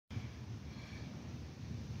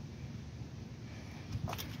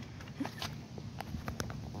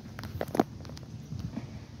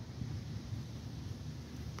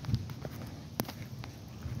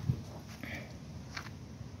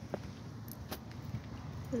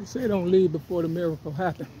They say don't leave before the miracle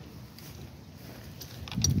happens.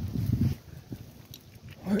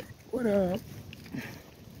 What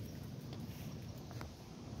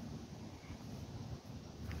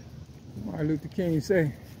Martin Luther King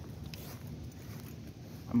say?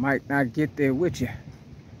 I might not get there with you,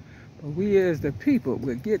 but we as the people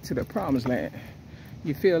will get to the promised land.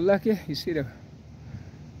 You feel lucky? You see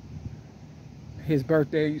his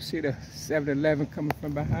birthday, you see the 7-Eleven coming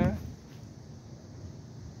from behind.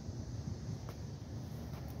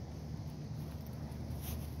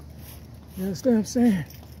 You understand what I'm saying?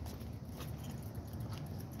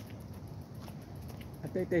 I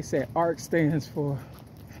think they said ARC stands for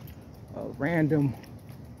a random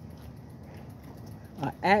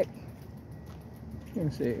act. Let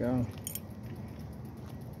me say a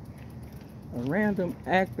random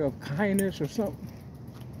act of kindness or something.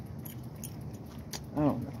 I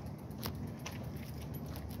don't know.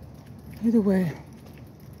 Either way,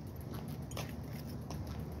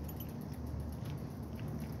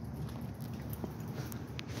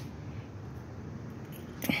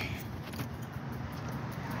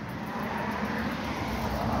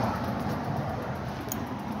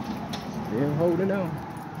 still holding on.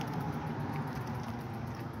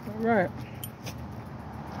 All right.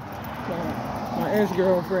 My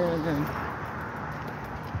ex-girlfriend and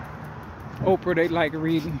Oprah, they like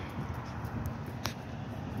reading.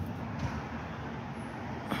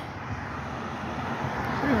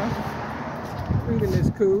 Yeah, reading is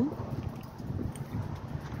cool.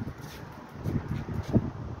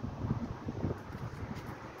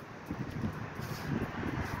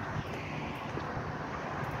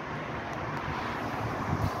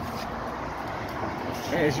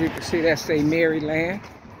 As you can see, that's say Maryland,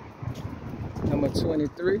 number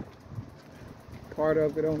 23. Part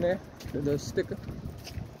of it on there, the little sticker.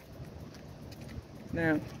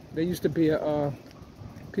 Now, there used to be a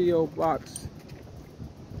P.O. box,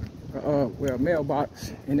 well,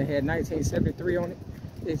 mailbox, and it had 1973 on it.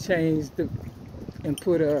 They changed it and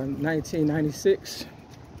put 1996.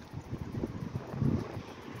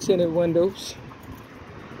 Tinted windows.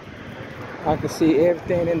 I can see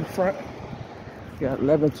everything in the front. Got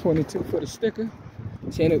 1122 for the sticker.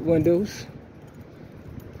 Tinted windows.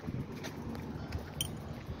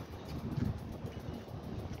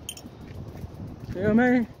 Feel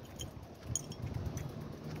me?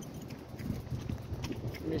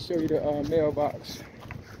 Let me show you the mailbox.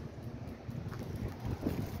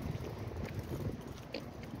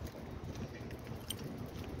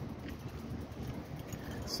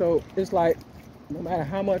 So it's like, no matter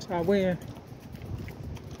how much I win,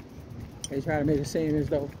 they try to make it seem as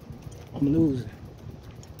though I'm losing.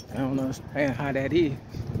 I don't understand how that is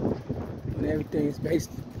when everything's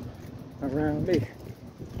based around me.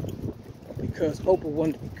 Because Oprah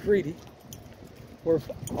wanted to be greedy, worth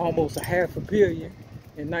almost $500 million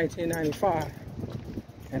in 1995.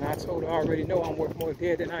 And I told her I already know I'm worth more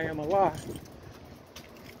dead than I am alive.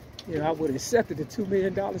 You know, I would have accepted the $2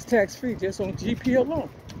 million tax-free just on GP alone.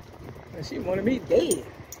 And she wanted me dead.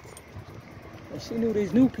 And she knew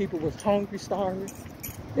these new people was hungry, starving.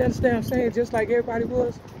 You understand what I'm saying? Just like everybody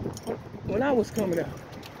was when I was coming up.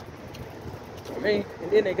 I mean,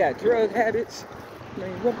 and then they got drug habits. I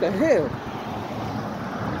mean, what the hell?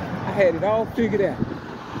 I had it all figured out.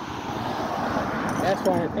 That's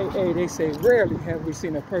why in AA they say rarely have we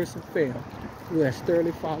seen a person fail who has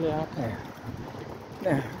thoroughly followed our path.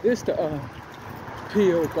 Now, this the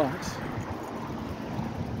P.O. box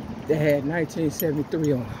that had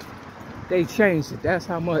 1973 on it. They changed it. That's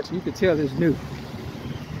how much you could tell it's new.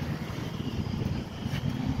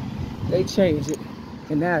 They changed it,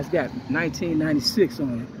 and now it's got 1996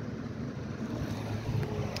 on it.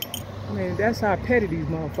 I mean, that's how petty these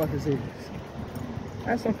motherfuckers is.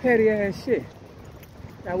 That's some petty ass shit.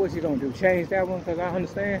 Now what you gonna do? Change that one? Because I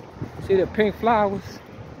understand. See the pink flowers?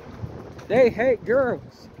 They hate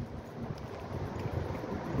girls.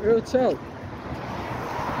 Real talk.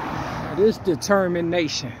 This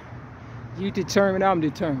determination. You determined, I'm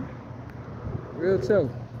determined. Real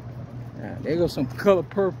talk. Now, there goes some color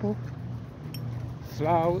purple.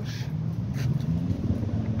 Flowers.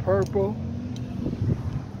 Purple.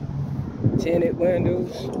 Tinted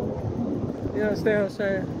windows. You understand what I'm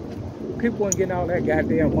saying? People weren't getting all that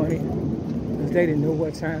goddamn money because they didn't know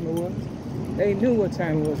what time it was. They knew what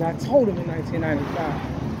time it was. I told them in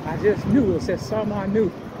 1995. I just knew it. Said something I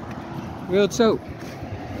knew. Real talk.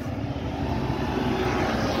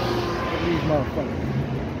 These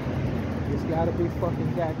motherfuckers. It's gotta be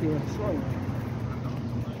fucking goddamn swing.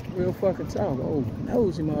 Real fucking talk. Oh,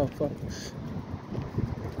 nosy motherfuckers.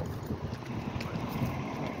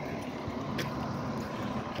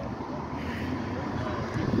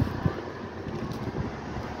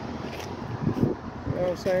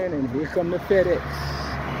 what I'm saying? And here come the FedEx.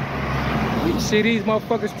 You see these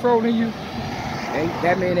motherfuckers trolling you?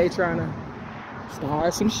 That mean they trying to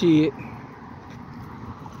start some shit. You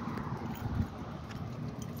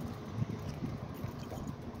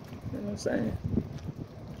know what I'm saying?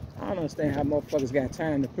 I don't understand how motherfuckers got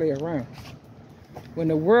time to play around. When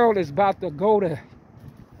the world is about to go to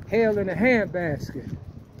hell in a handbasket.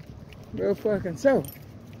 Real fucking so. You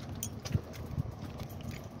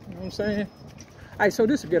know what I'm saying? Alright, so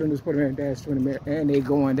this is Ghetto News Puerto Rican Dash 20 minutes, and they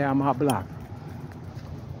going down my block.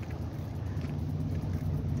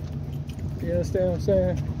 You understand what I'm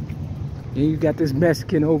saying? And you got this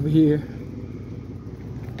Mexican over here.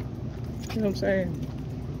 You know what I'm saying?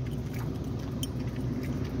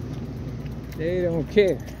 They don't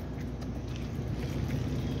care.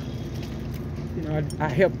 You know, I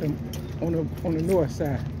helped them on the north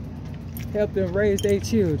side. Helped them raise their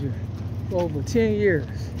children for over 10 years.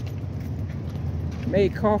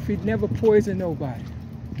 Made coffee, never poisoned nobody.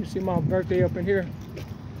 You see my birthday up in here?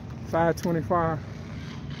 5/25.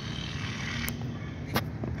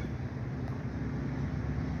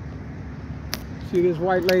 See this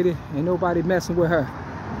white lady? Ain't nobody messing with her.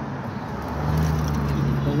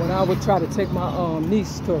 But when I would try to take my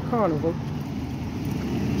niece to a carnival,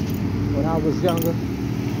 when I was younger,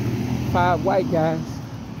 5 white guys,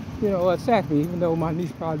 you know, attacked me, even though my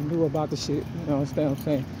niece probably knew about the shit, you know what I'm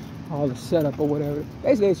saying? All the setup or whatever.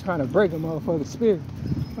 Basically, they trying to break a motherfucker's spirit.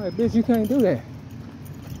 Like, bitch, you can't do that.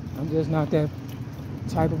 I'm just not that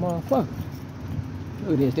type of motherfucker.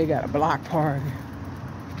 Look at this, they got a block party.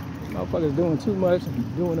 Motherfuckers doing too much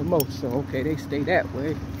and doing the most, so okay, they stay that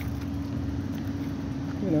way.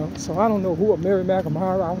 You know, so I don't know who a Mary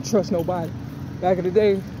McNamara, I don't trust nobody. Back in the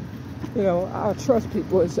day, you know, I trust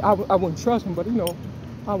people. I wouldn't trust them, but you know,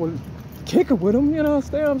 I would kick it with them, you know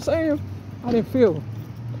what I'm saying? I didn't feel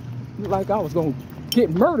like I was gonna get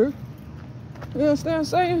murdered. You understand what I'm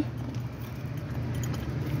saying?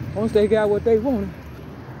 Once they got what they wanted.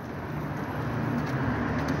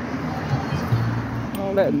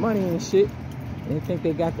 All that money and shit. They think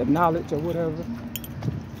they got the knowledge or whatever.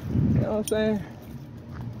 You know what I'm saying?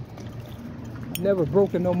 I've never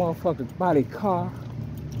broken no motherfucking body car.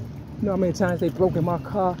 You know how many times they broke in my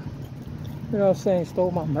car? You know what I'm saying? Stole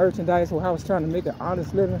my merchandise while I was trying to make an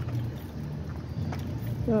honest living.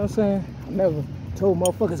 You know what I'm saying? I never told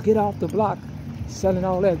motherfuckers get off the block selling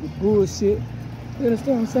all that bullshit. You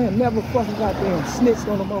understand what I'm saying? Never fucking goddamn snitched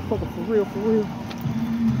on a motherfucker for real, for real.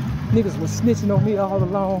 Niggas was snitching on me all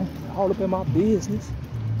along, all up in my business.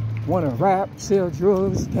 Wanna rap, sell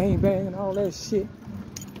drugs, gangbang and all that shit.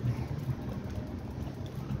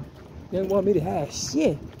 Didn't want me to have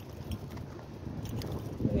shit.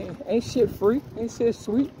 Man, ain't shit free, ain't shit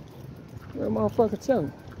sweet. What a motherfucker tell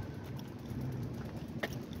me?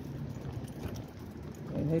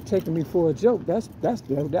 And they taking me for a joke. That's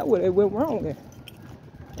where they went wrong at.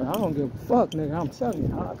 But I don't give a fuck, nigga. I'm telling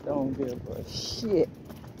you, I don't give a shit.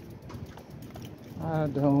 I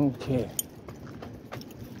don't care.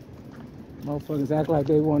 Motherfuckers act like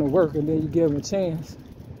they want to work and then you give them a chance.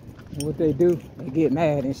 And what they do, they get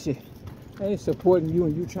mad and shit. They ain't supporting you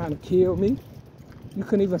and you trying to kill me. You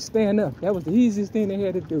couldn't even stand up. That was the easiest thing they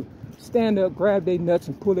had to do. Stand up, grab their nuts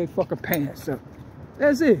and pull their fucking pants up.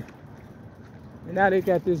 That's it. And now they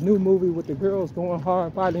got this new movie with the girls going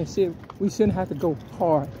hard body and shit. We shouldn't have to go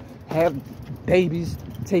hard. Have babies,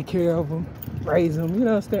 take care of them, raise them, you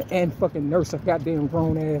know what I'm saying? And fucking nurse a goddamn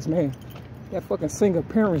grown ass man. That fucking single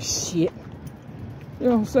parent shit. You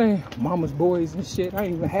know what I'm saying? Mama's boys and shit. I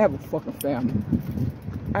ain't even have a fucking family.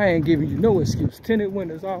 I ain't giving you no excuse. Tinted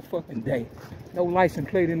windows all fucking day. No license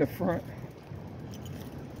plate in the front.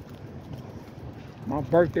 My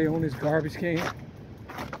birthday on this garbage can.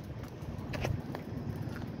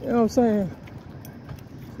 You know what I'm saying?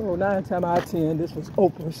 So 9 times out of 10, this was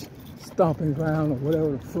Oprah's stomping ground or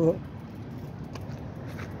whatever the fuck.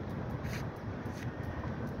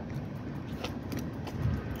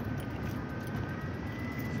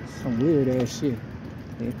 Some weird ass shit.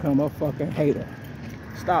 Here come a fucking hater.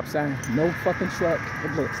 Stop sign, no fucking truck.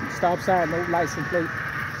 Stop sign, no license plate.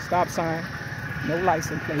 Stop sign, no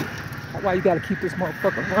license plate. That's why you gotta keep this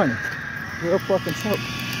motherfucker running. Real fucking choke.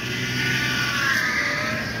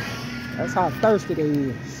 That's how thirsty they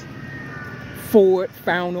is. Ford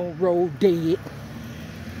found on road dead.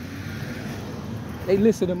 They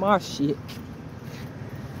listen to my shit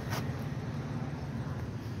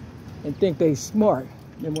and think they smart.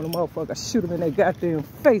 Then when a motherfucker shoot them in their goddamn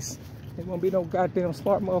face, there won't be no goddamn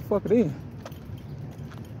smart motherfucker then.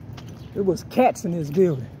 It was cats in this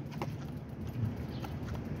building.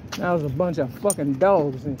 Now there's a bunch of fucking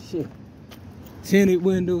dogs and shit. Tinted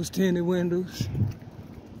windows, tinted windows.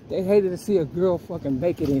 They hated to see a girl fucking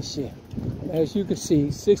make it and shit. As you can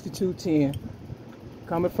see, 6210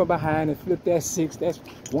 coming from behind and flip that 6. That's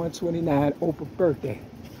 129 Oprah birthday.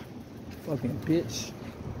 Fucking bitch.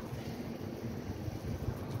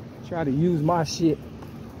 Try to use my shit.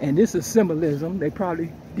 And this is symbolism. They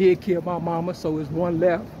probably did kill my mama, so it's one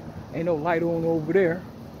left. Ain't no light on over there.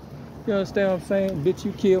 You understand what I'm saying? Bitch,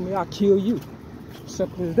 you kill me, I'll kill you.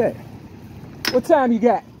 Simple as that. What time you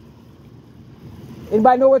got?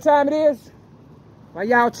 Anybody know what time it is? While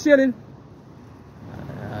y'all chilling?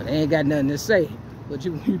 They ain't got nothing to say. But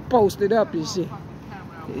you posted up and shit.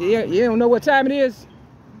 Yeah, you don't know what time it is?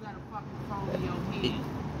 You got a fucking phone in your hand.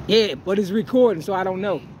 Yeah, but it's recording, so I don't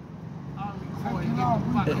know.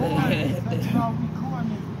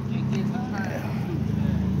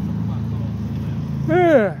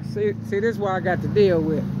 Yeah, see, this is what I got to deal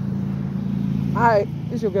with. Alright,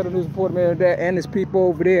 this your Ghetto News Reporter man there, and there's people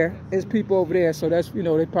over there. There's people over there, so that's, you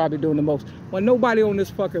know, they probably doing the most. But nobody on this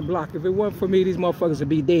fucking block. If it wasn't for me, these motherfuckers would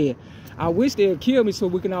be dead. I wish they'd kill me so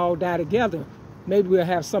we can all die together. Maybe we'll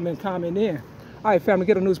have something in common there. Alright, family,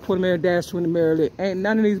 Ghetto News Reporter man, -20 Maryland. Ain't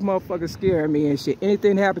none of these motherfuckers scaring me and shit.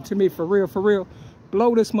 Anything happen to me for real,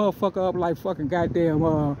 blow this motherfucker up like fucking goddamn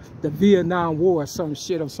the Vietnam War or some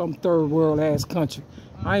shit, or some third world ass country.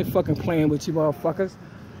 I ain't fucking playing with you motherfuckers.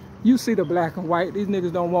 You see the black and white. These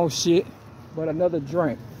niggas don't want shit but another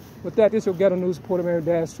drink. With that, this will Ghetto News Reporter man,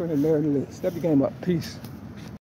 -20 Maryland. Step your game up. Peace.